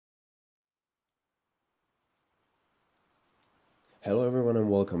Hello everyone and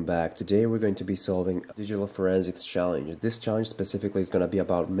welcome back. Today we're going to be solving a digital forensics challenge. This challenge specifically is going to be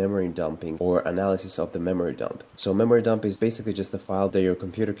about memory dumping or analysis of the memory dump. So memory dump is basically just a file that your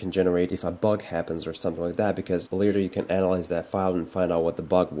computer can generate if a bug happens or something like that, because later you can analyze that file and find out what the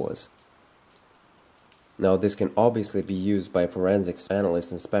bug was. Now this can obviously be used by forensics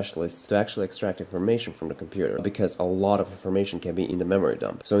analysts and specialists to actually extract information from the computer, because a lot of information can be in the memory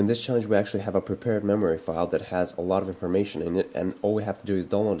dump. So in this challenge we actually have a prepared memory file that has a lot of information in it, and all we have to do is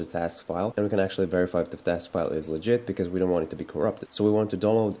download the task file, and we can actually verify if the task file is legit because we don't want it to be corrupted. So we want to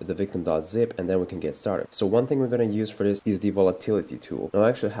download the victim.zip and then we can get started. So one thing we're going to use for this is the volatility tool. Now I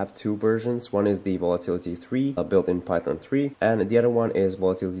actually have two versions. One is the volatility 3 built in Python 3, and the other one is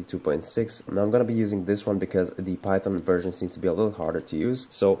volatility 2.6. Now I'm going to be using this one because the Python version seems to be a little harder to use.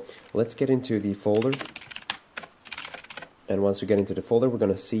 So let's get into the folder. And once we get into the folder, we're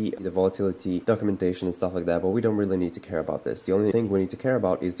going to see the volatility documentation and stuff like that, but we don't really need to care about this. The only thing we need to care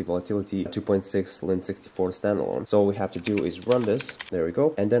about is the volatility 2.6 Lin64 standalone. So all we have to do is run this. There we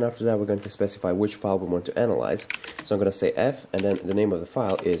go. And then after that, we're going to specify which file we want to analyze. So I'm going to say F, and then the name of the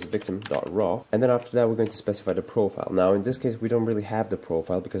file is victim.raw. And then after that, we're going to specify the profile. Now, in this case, we don't really have the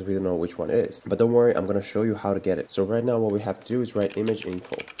profile because we don't know which one it is. But don't worry, I'm going to show you how to get it. So right now, what we have to do is write image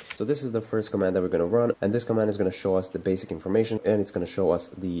info. So this is the first command that we're going to run, and this command is going to show us the basic information, and it's going to show us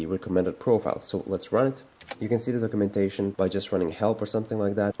the recommended profile. So let's run it. You can see the documentation by just running help or something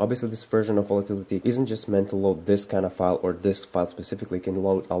like that. Obviously, this version of volatility isn't just meant to load this kind of file, or this file specifically can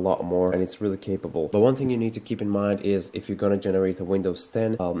load a lot more, and it's really capable. But one thing you need to keep in mind is if you're going to generate a Windows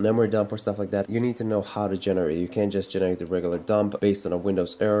 10 memory dump or stuff like that, you need to know how to generate it. You can't just generate the regular dump based on a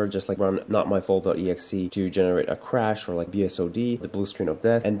Windows error, just like run notmyfault.exe to generate a crash or like BSOD, the blue screen of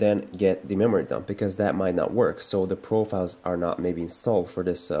death, and then get the memory dump, because that might not work. So the profiles are not maybe installed for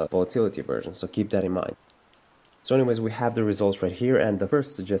this volatility version, so keep that in mind. So anyways, we have the results right here, and the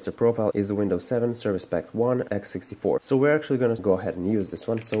first suggested profile is the Windows 7 Service Pack 1 x64. So we're actually going to go ahead and use this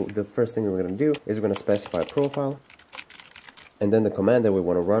one. So the first thing we're going to do is we're going to specify profile, and then the command that we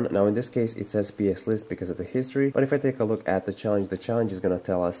want to run. Now in this case it says pslist because of the history, but if I take a look at the challenge is going to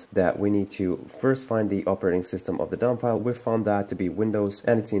tell us that we need to first find the operating system of the dump file. We found that to be Windows,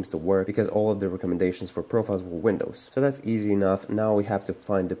 and it seems to work because all of the recommendations for profiles were Windows. So that's easy enough. Now we have to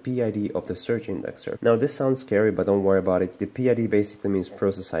find the PID of the search indexer. Now this sounds scary, but don't worry about it. The PID basically means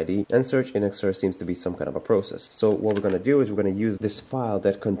process ID, and search indexer seems to be some kind of a process. So what we're going to do is we're going to use this file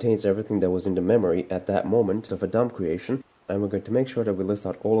that contains everything that was in the memory at that moment of a dump creation, and we're going to make sure that we list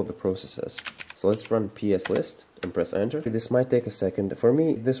out all of the processes. So let's run pslist and press enter. This might take a second. For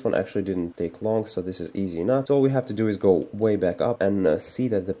me, this one actually didn't take long, so this is easy enough. So all we have to do is go way back up and see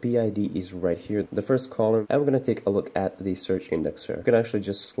that the PID is right here, the first column, and we're going to take a look at the search indexer. We can actually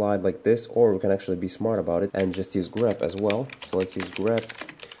just slide like this, or we can actually be smart about it and just use grep as well. So let's use grep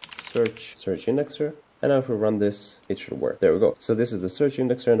search indexer. And now if we run this, it should work. There we go. So this is the search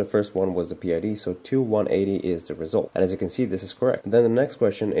indexer, and the first one was the PID, so 2180 is the result. And as you can see, this is correct. And then the next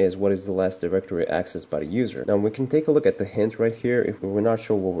question is, what is the last directory accessed by the user? Now we can take a look at the hint right here if we're not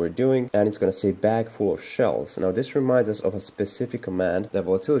sure what we're doing, and it's going to say bag full of shells. Now this reminds us of a specific command that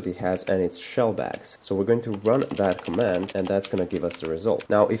volatility has, and it's shell bags. So we're going to run that command, and that's going to give us the result.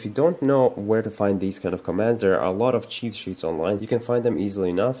 Now if you don't know where to find these kind of commands, there are a lot of cheat sheets online. You can find them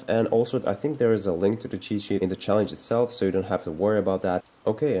easily enough, and also I think there is a link to the cheat sheet in the challenge itself, so you don't have to worry about that.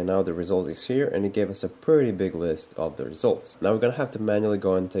 Okay, and now the result is here, and it gave us a pretty big list of the results. Now we're gonna have to manually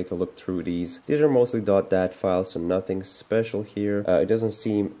go and take a look through these. These are mostly .dat files, so nothing special here. It doesn't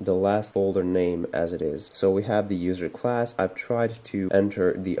seem the last folder name as it is. So we have the user class. I've tried to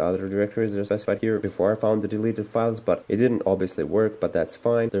enter the other directories that are specified here before I found the deleted files, but it didn't obviously work, but that's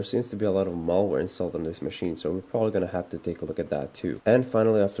fine. There seems to be a lot of malware installed on this machine, so we're probably gonna have to take a look at that too. And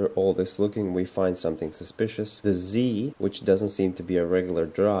finally, after all this looking, we find something suspicious. The Z, which doesn't seem to be a regular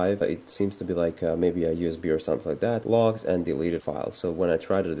drive, it seems to be like maybe a USB or something like that, logs and deleted files. So when I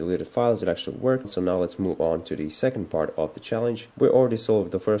tried the deleted files, it actually worked. So now let's move on to the second part of the challenge. We already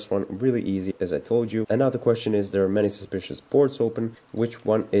solved the first one, really easy as I told you. And now the question is, there are many suspicious ports open. Which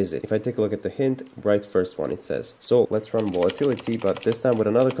one is it? If I take a look at the hint, right first one it says. So let's run volatility, but this time with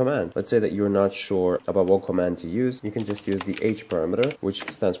another command. Let's say that you're not sure about what command to use. You can just use the H parameter, which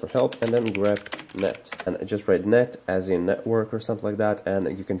stands for help, and then grep net, and just write net as in network or something like that, that,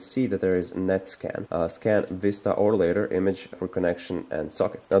 and you can see that there is netscan, scan Vista or later image for connection and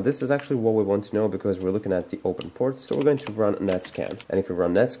sockets. Now this is actually what we want to know because we're looking at the open ports, so we're going to run netscan. And if we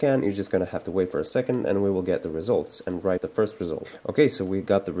run netscan, you're just going to have to wait for a second and we will get the results and write the first result. Okay, so we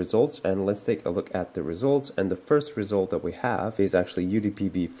got the results, and let's take a look at the results. And the first result that we have is actually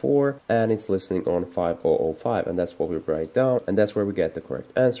UDP-v4, and it's listening on 5005, and that's what we write down, and that's where we get the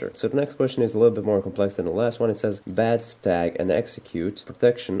correct answer. So the next question is a little bit more complex than the last one. It says bad stag and execute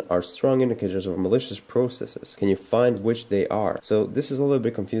protection are strong indicators of malicious processes. Can you find which they are? So this is a little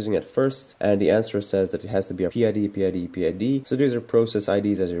bit confusing at first, and the answer says that it has to be a PID, PID, PID. So these are process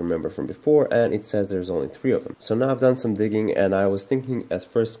IDs, as you remember from before, and it says there's only 3 of them. So now I've done some digging, and I was thinking at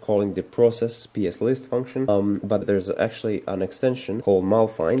first calling the process PSList function, but there's actually an extension called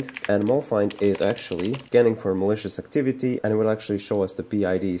malfind, and malfind is actually scanning for malicious activity, and it will actually show us the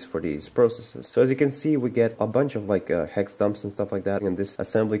PIDs for these processes. So as you can see, we get a bunch of like hex dumps and stuff like that in this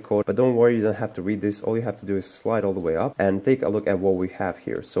assembly code, but don't worry, you don't have to read this. All you have to do is slide all the way up and take a look at what we have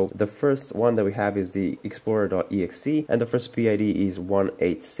here. So the first one that we have is the explorer.exe, and the first PID is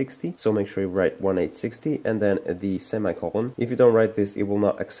 1860, so make sure you write 1860 and then the semicolon. If you don't write this, it will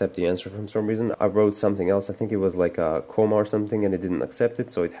not accept the answer for some reason. I wrote something else, I think it was like a comma or something, and it didn't accept it,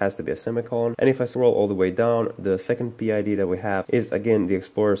 so it has to be a semicolon. And if I scroll all the way down, the second PID that we have is again the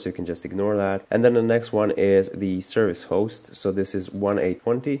explorer, so you can just ignore that. And then the next one is the service host, so this is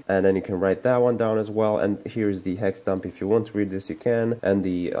 1820, and then you can write that one down as well. And here's the hex dump. If you want to read this, you can, and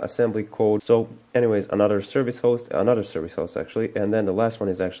the assembly code. So anyways, another service host actually, and then the last one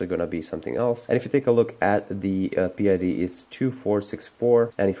is actually going to be something else. And if you take a look at the PID, it's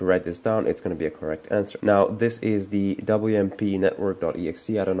 2464, and if you write this down, it's going to be a correct answer. Now this is the WMP network.exe.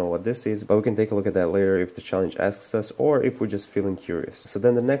 I don't know what this is, but we can take a look at that later if the challenge asks us, or if we're just feeling curious. So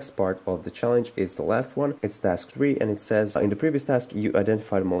then the next part of the challenge is the last one. It's task 3, and it says in the previous task you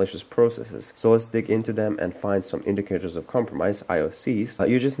identified malicious processes, so let's dig into them and find some indicators of compromise, IOCs.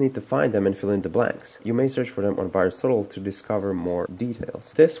 You just need to find them and fill in the blanks. You may search for them on VirusTotal to discover more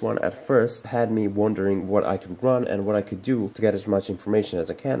details. This one at first had me wondering what I could run and what I could do to get as much information as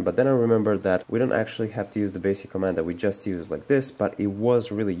I can, but then I remembered that we don't actually have to use the basic command that we just used like this, but it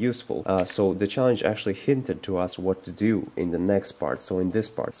was really useful. So the challenge actually hinted to us what to do in the next part, so in this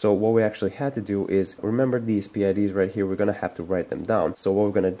part. So what we actually had to do is remember these PIDs right here. We're going to have to write them down. So what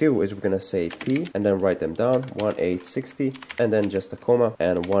we're going to do is we're going to say P and then write them down, 1860, and then just a comma,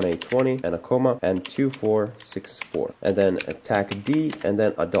 and 1820 and a comma, and 2464, and then a tag D and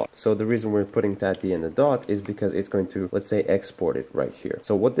then a dot. So the reason we're putting tag D and a dot is because it's going to, let's say, export it right here.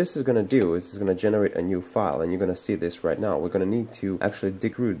 So what this is going to do is it's going to generate a new file, and you're going to see this right now. We're going to need to actually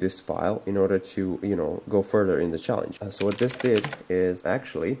dig through this file in order to, you know, go further in the challenge. So what this did is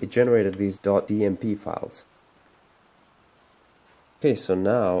actually it generated these .dmp files. Okay, so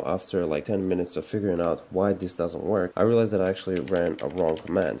now after like 10 minutes of figuring out why this doesn't work, I realized that I actually ran a wrong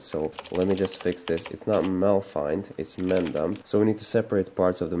command. So let me just fix this. It's not malfind, it's mendump. So we need to separate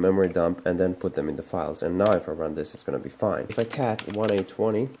parts of the memory dump and then put them in the files. And now if I run this, it's going to be fine. If I cat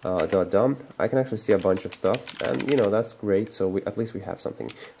 1820 .dump, I can actually see a bunch of stuff, and you know, that's great. So at least we have something.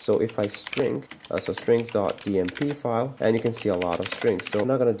 So if I string, so strings.dmp file, and you can see a lot of strings. So we're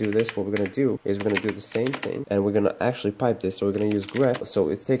not going to do this. What we're going to do is we're going to do the same thing, and we're going to actually pipe this. So we're going to use grep. So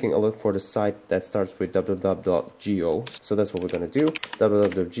it's taking a look for the site that starts with www.go. So that's what we're going to do,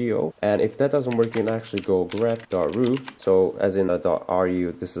 www.go. And if that doesn't work, you can actually go grep.ru. So as in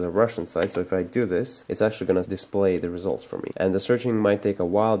 .ru, this is a Russian site. So if I do this, it's actually going to display the results for me. And the searching might take a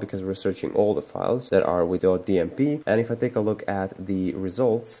while because we're searching all the files that are with .dmp. And if I take a look at the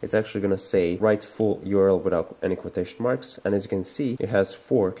results, it's actually going to say write full URL without any quotation marks. And as you can see, it has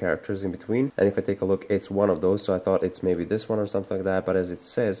 4 characters in between. And if I take a look, it's one of those. So I thought it's maybe this one or something like that, but as it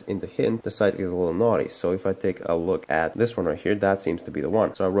says in the hint, the site is a little naughty. So if I take a look at this one right here, that seems to be the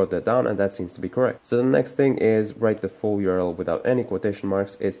one. So I wrote that down and that seems to be correct. So the next thing is write the full URL without any quotation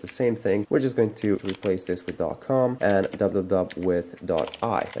marks. It's the same thing. We're just going to replace this with .com and www with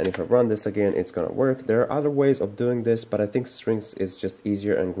 .i. And if I run this again, it's going to work. There are other ways of doing this, but I think strings is just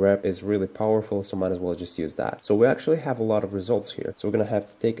easier and grep is really powerful, so might as well just use that. So we actually have a lot of results here. So we're going to have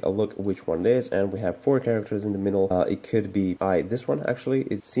to take a look at which one it is, and we have 4 characters in the middle. It could be I. This one actually,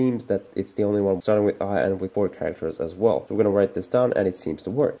 it seems that it's the only one starting with I and with 4 characters as well. So we're going to write this down and it seems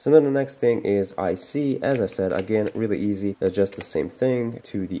to work. So then the next thing is IC. As I said, again, really easy. It's just the same thing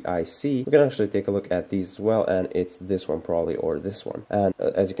to the IC. We can actually take a look at these as well, and it's this one probably or this one. And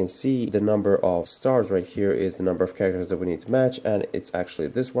as you can see, the number of stars right here is the number of characters that we need to match, and it's actually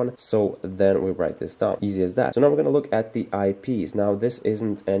this one. So then we write this down. Easy as that. So now we're going to look at the IPs. Now this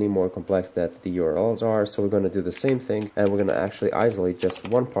isn't any more complex than the URLs are, so we're going to do the same thing, and we're going to actually actually isolate just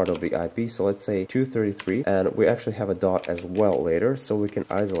one part of the IP. So let's say 233, and we actually have a dot as well later, so we can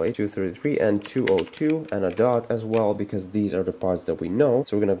isolate 233 and 202 and a dot as well, because these are the parts that we know.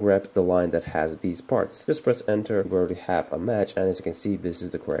 So we're gonna grab the line that has these parts. Just press enter. We already have a match, and as you can see, this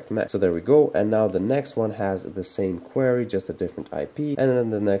is the correct match. So there we go. And now the next one has the same query, just a different IP, and then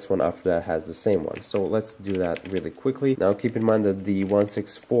the next one after that has the same one. So let's do that really quickly. Now keep in mind that the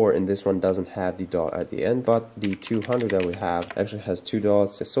 164 in this one doesn't have the dot at the end, but the 200 that we have actually has two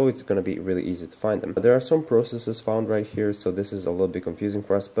dots, so it's going to be really easy to find them. There are some processes found right here, so this is a little bit confusing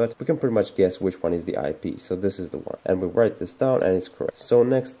for us, but we can pretty much guess which one is the IP. So this is the one, and we write this down and it's correct. So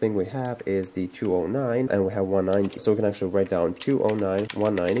next thing we have is the 209, and we have 190, so we can actually write down 209,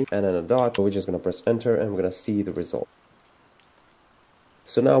 190, and then a dot. So we're just going to press enter, and we're going to see the result.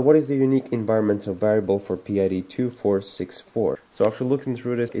 So now, what is the unique environmental variable for PID 2464? So after looking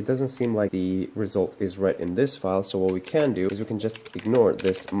through this, it doesn't seem like the result is right in this file. So what we can do is we can just ignore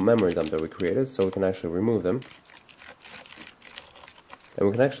this memory dump that we created, so we can actually remove them. And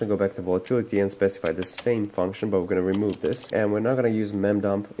we can actually go back to volatility and specify the same function, but we're going to remove this. And we're not going to use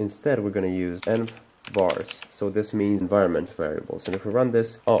memdump. Instead, we're going to use env vars. So this means environment variables. And if we run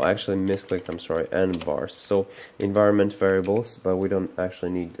this, oh, I actually misclicked, I'm sorry, env vars. So environment variables, but we don't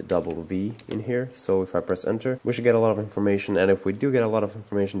actually need the double V in here. So if I press enter, we should get a lot of information. And if we do get a lot of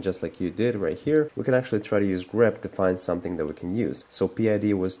information, just like you did right here, we can actually try to use grep to find something that we can use. So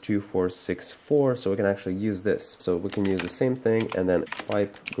PID was 2464, so we can actually use this. So we can use the same thing and then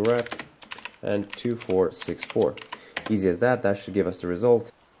pipe grep and 2464. Easy as that. That should give us the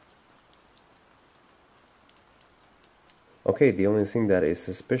result. Okay, the only thing that is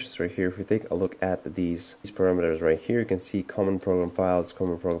suspicious right here, if we take a look at these parameters right here, you can see common program files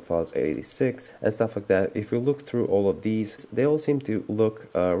 886, and stuff like that. If you look through all of these, they all seem to look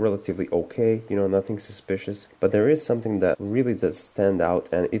relatively okay, you know, nothing suspicious. But there is something that really does stand out,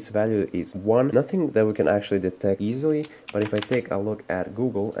 and its value is 1. Nothing that we can actually detect easily, but if I take a look at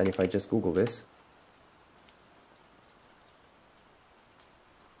Google, and if I just Google this,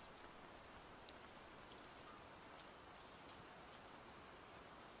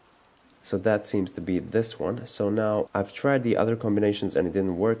 so that seems to be this one. So now I've tried the other combinations and it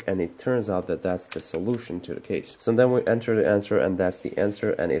didn't work, and it turns out that that's the solution to the case. So then we enter the answer, and that's the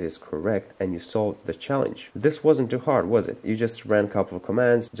answer, and it is correct, and you solved the challenge. This wasn't too hard, was it? You just ran a couple of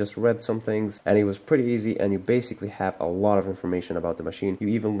commands, just read some things, and it was pretty easy, and you basically have a lot of information about the machine. You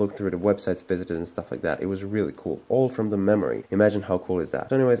even looked through the websites visited and stuff like that. It was really cool, all from the memory. Imagine how cool is that.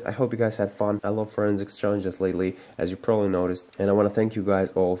 So anyways, I hope you guys had fun. I love forensics challenges lately, as you probably noticed, and I want to thank you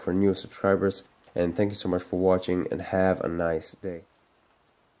guys all for new subscribers, and thank you so much for watching, and have a nice day.